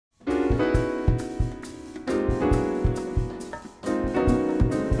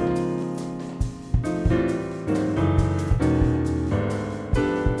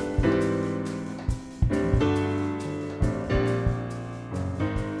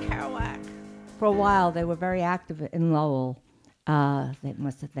For a while, they were very active in Lowell.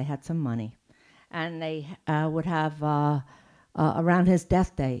 They had some money, and they would have around his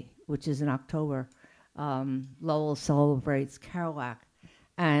death day, which is in October. Lowell celebrates Kerouac,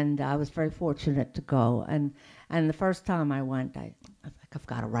 and I was very fortunate to go. And the first time I went, I think I've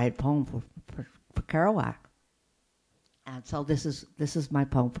got to write a poem for Kerouac. And so this is my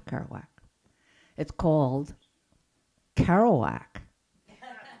poem for Kerouac. It's called Kerouac.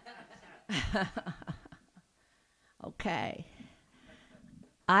 Okay.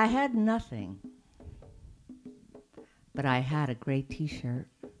 I had nothing, but I had a gray T-shirt,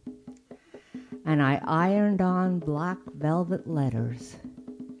 and I ironed on black velvet letters,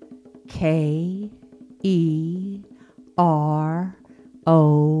 Kerouac.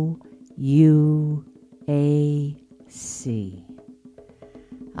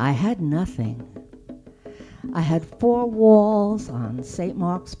 I had nothing. I had 4 walls on St.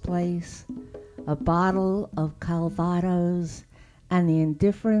 Mark's Place, a bottle of Calvados, and the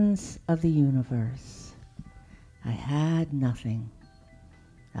indifference of the universe. I had nothing.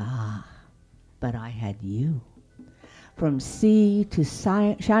 But I had you. From sea to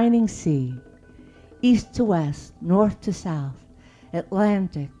shining sea, east to west, north to south,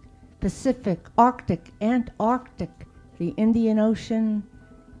 Atlantic, Pacific, Arctic, Antarctic, the Indian Ocean,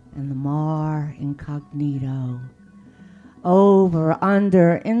 and the Mar Incognito. Over,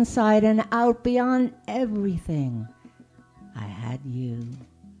 under, inside and out, beyond everything, I had you.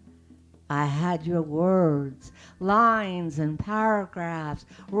 I had your words, lines and paragraphs,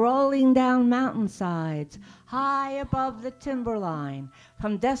 rolling down mountainsides, high above the timberline,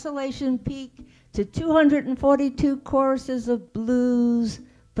 from Desolation Peak to 242 choruses of blues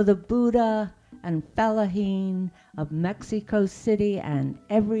for the Buddha and Fellaheen of Mexico City and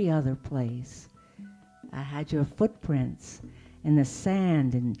every other place. I had your footprints in the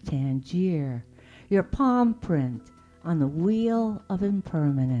sand in Tangier, your palm print on the wheel of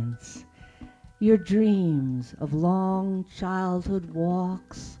impermanence, your dreams of long childhood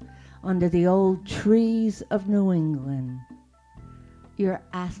walks under the old trees of New England, your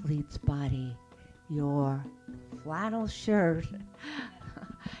athlete's body, your flannel shirt,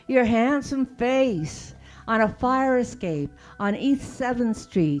 your handsome face on a fire escape on East 7th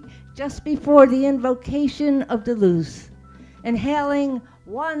Street just before the invocation of Duluth, inhaling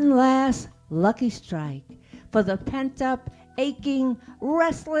one last lucky strike for the pent-up, aching,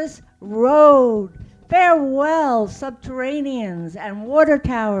 restless road. Farewell, subterraneans and water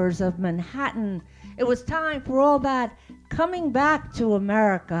towers of Manhattan. It was time for all that coming back to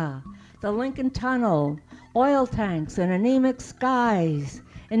America. The Lincoln Tunnel, oil tanks and anemic skies.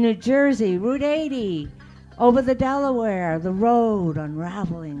 In New Jersey, Route 80, over the Delaware, the road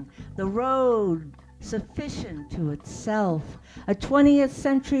unraveling, the road sufficient to itself, a 20th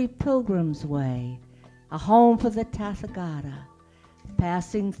century pilgrim's way, a home for the Tathagata,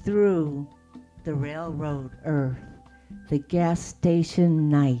 passing through the railroad earth, the gas station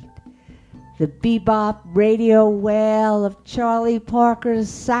night, the bebop radio wail of Charlie Parker's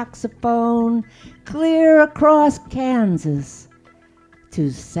saxophone clear across Kansas to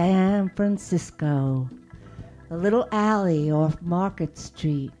San Francisco, a little alley off Market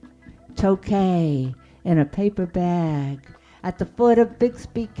Street, Tokay in a paper bag, at the foot of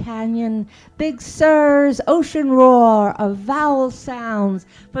Bixby Canyon, Big Sur's ocean roar of vowel sounds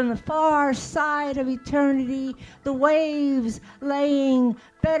from the far side of eternity, the waves laying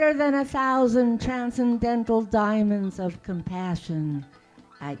better than 1,000 transcendental diamonds of compassion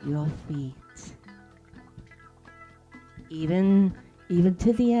at your feet. Even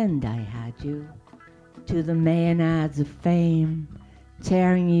to the end I had you, to the maenads of fame,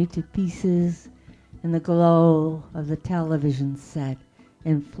 tearing you to pieces in the glow of the television set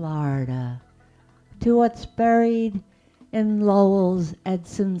in Florida, to what's buried in Lowell's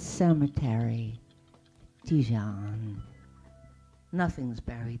Edson Cemetery, Dijon. Nothing's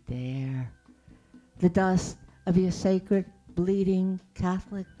buried there. The dust of your sacred, bleeding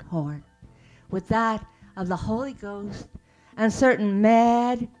Catholic heart, with that of the Holy Ghost and certain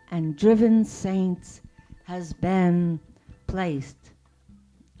mad and driven saints, has been placed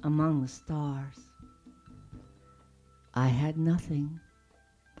among the stars. I had nothing,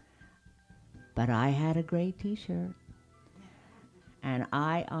 but I had a gray T-shirt, and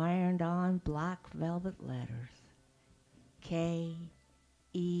I ironed on black velvet letters, Kerouac.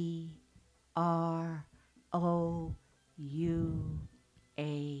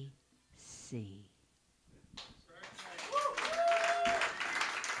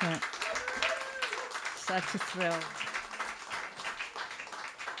 Such a thrill.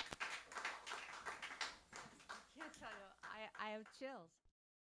 I have chills.